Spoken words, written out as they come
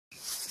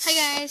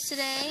Hi guys,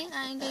 today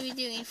I'm going to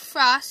be doing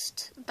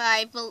Frost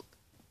by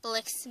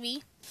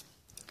Blixmi.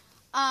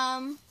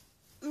 I'm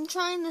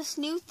trying this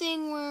new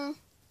thing where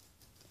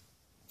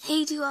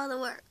they do all the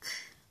work.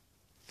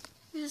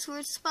 There's a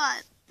weird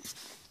spot.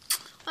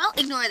 Well,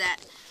 ignore that.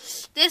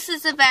 This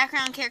is the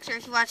background character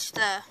if you watch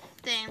the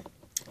thing.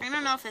 I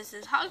don't know if this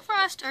is Hog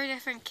Frost or a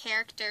different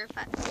character,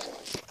 but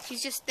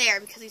he's just there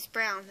because he's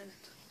brown, and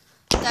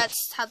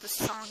that's how the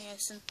song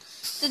is. And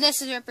then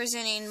this is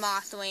representing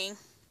Mothwing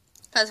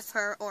because of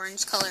her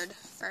orange-colored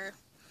fur.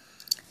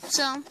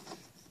 So,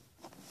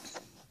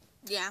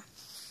 yeah.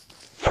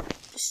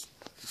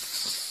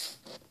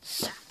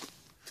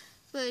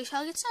 We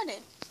shall get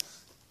started.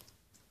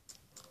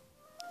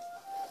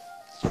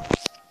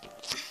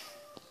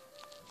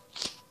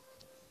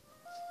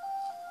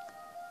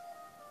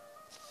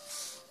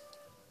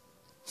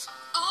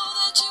 All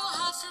that you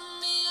have from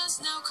me has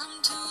now come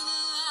to the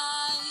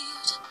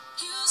light.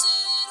 Use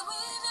it,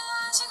 weave your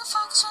eyes like a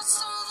fox runs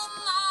through the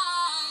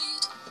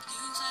night.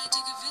 You fight to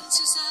convince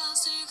yourself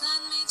so your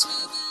clanmates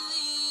will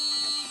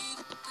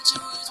believe, but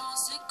your words won't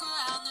stick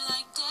around. They're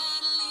like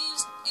dead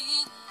leaves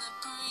in the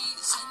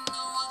breeze. I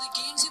know all the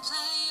games you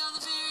play, all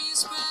the fear you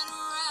spread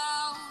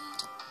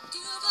around.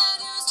 You plan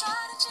your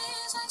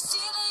strategies like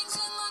seedlings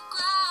in the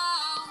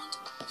ground.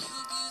 You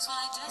abuse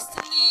my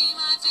destiny,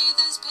 my faith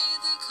has paid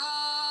the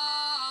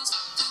cost.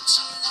 The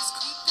chill is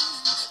creeping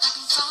in, I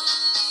can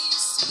finally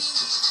see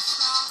the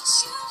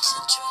frost. You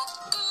have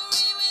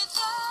trickery with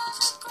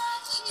every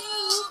breath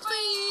you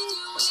breathe.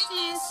 You weave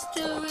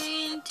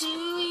mystery into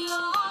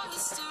your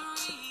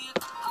history.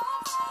 Oh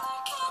brother,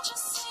 can't you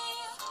see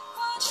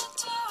what you're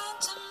doing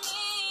to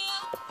me?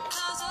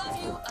 Because of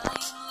you I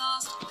am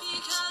lost,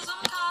 because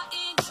I'm caught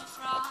in your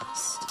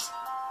frost.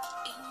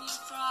 In your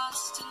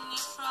frost, in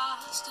your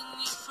frost, in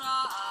your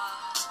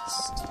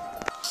frost.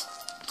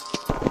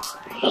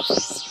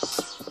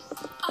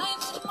 I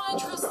put my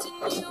trust in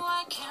you,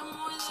 I care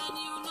more than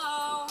you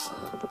know.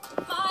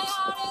 My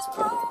heart is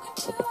broken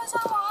too as I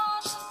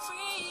watch the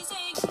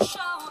freezing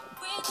show.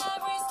 With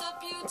every step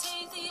you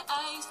take, the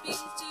ice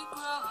begins to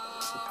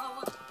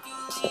grow. You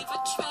leave a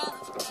trail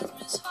of death,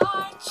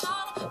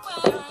 misfortune,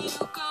 where you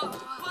go.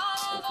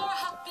 Whatever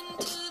happened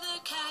to the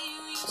guy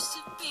you used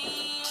to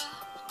be?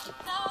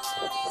 Now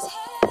that he's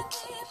hidden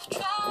deep,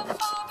 trapped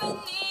far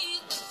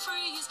beneath the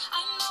freeze.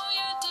 I know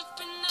you're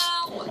different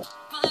now,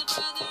 my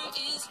brother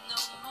is no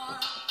more.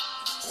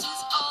 This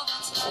is all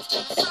that's left,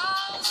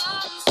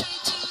 frozen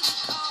straight to the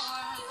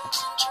core. You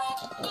can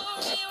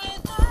trickery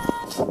with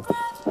every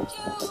breath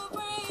you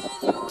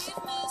breathe. You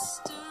weave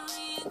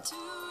mystery into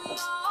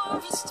your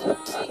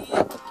history.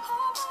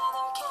 Oh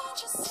brother, can't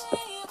you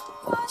see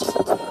what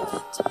you're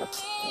doing to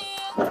me?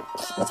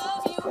 Because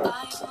of you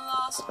I'm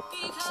lost,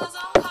 because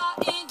I'm caught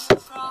in your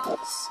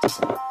frost.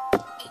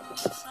 In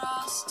your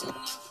frost, in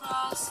your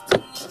frost, in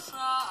your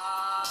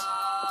frost.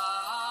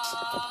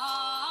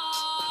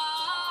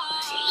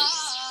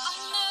 I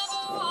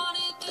never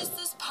wanted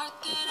this part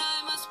that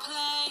I must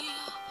play.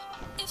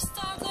 If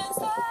stars and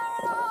stare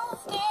at all,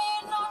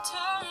 they'd not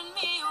turn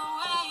me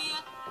away.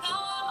 Now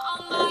I'm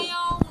on my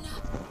own,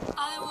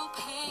 I will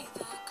pay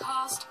the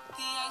cost.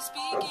 The ice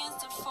begins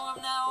to form,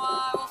 now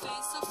I will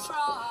face the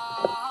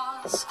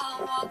frost. I'll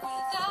walk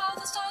without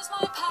the stars,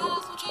 my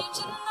path will change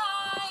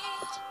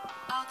tonight.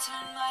 I'll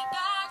turn my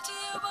back to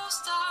you, both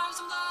stars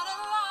and blood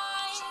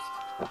alike.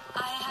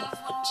 I have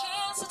one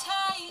chance to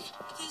take,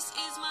 this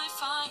is my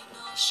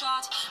final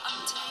shot.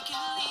 I'm taking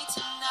the lead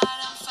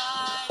tonight, I'm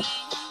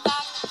fighting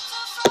back the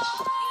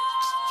frost.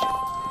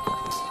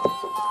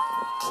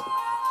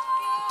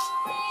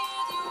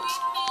 You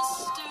weave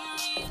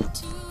mystery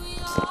into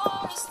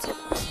your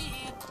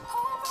history.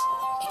 Oh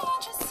brother,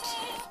 can't you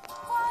see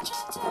what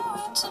you're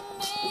doing to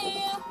me?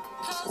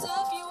 Because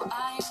of you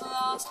I'm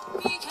lost,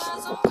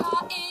 because I'm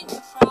caught in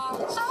your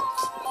frost. I'll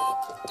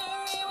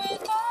victory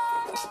with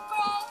every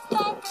breath I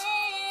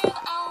breathe.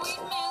 I'll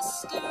weave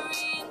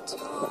mystery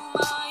into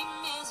my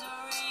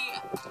misery.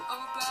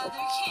 Oh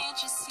brother, can't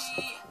you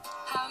see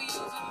how you've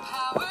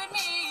empowered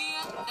me?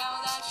 Now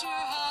that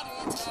you're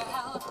headed to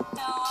hell,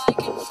 now I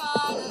can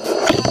finally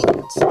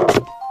fight.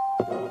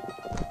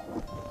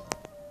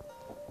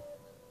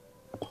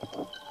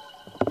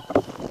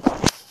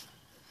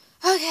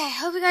 Okay,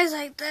 hope you guys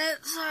liked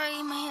that.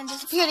 Sorry, my hand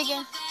disappeared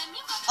again.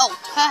 Oh,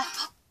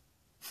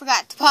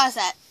 forgot to pause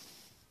that.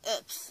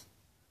 Oops.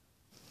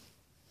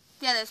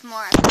 Yeah, there's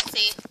more. I can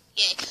see.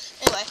 Yay.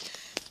 Anyway,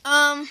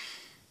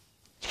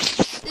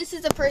 this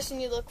is the person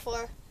you look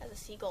for as a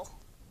seagull.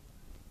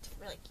 It's a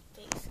really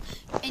cute face.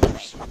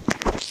 Anyway,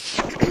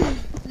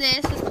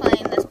 this is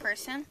playing this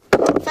person.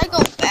 If I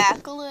go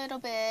back a little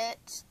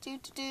bit,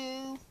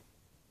 I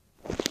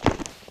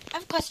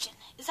have a question.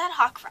 Is that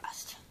Hawk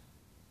Frost?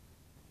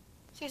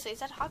 Seriously, is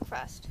that Hawk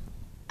Frost?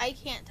 I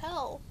can't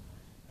tell.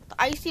 The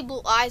icy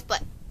blue eyes,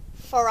 but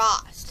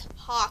Frost.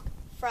 Hawk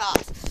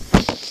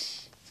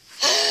Frost.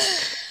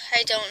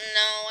 I don't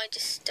know. I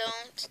just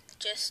don't.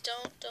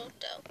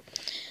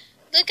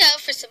 Look out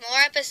for some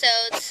more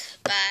episodes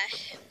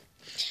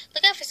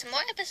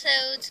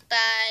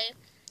by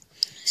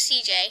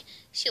CJ.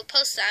 she'll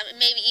post them and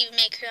maybe even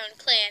make her own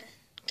clan.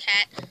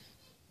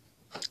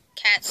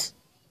 Cats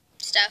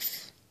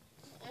stuff.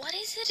 What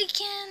is it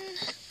again?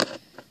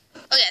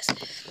 Oh yes,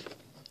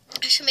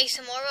 I should make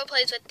some more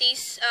roleplays with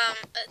these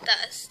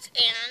thus,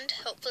 and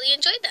hopefully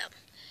enjoy them.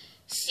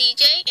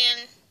 CJ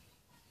and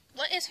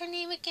what is her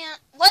name again?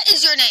 What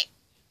is your name?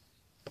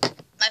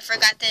 I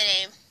forgot the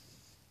name.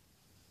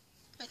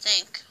 I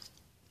think.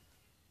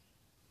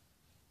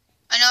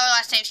 I know her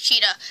last name's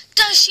Cheetah.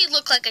 Does she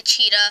look like a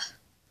cheetah?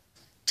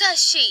 Does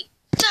she?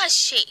 Does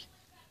she?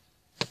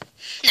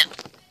 No.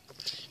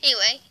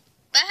 Anyway,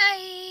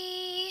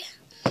 bye.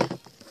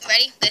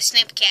 Ready? Let's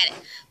snap cat it.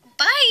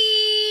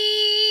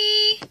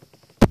 Bye.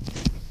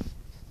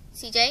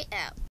 CJ out.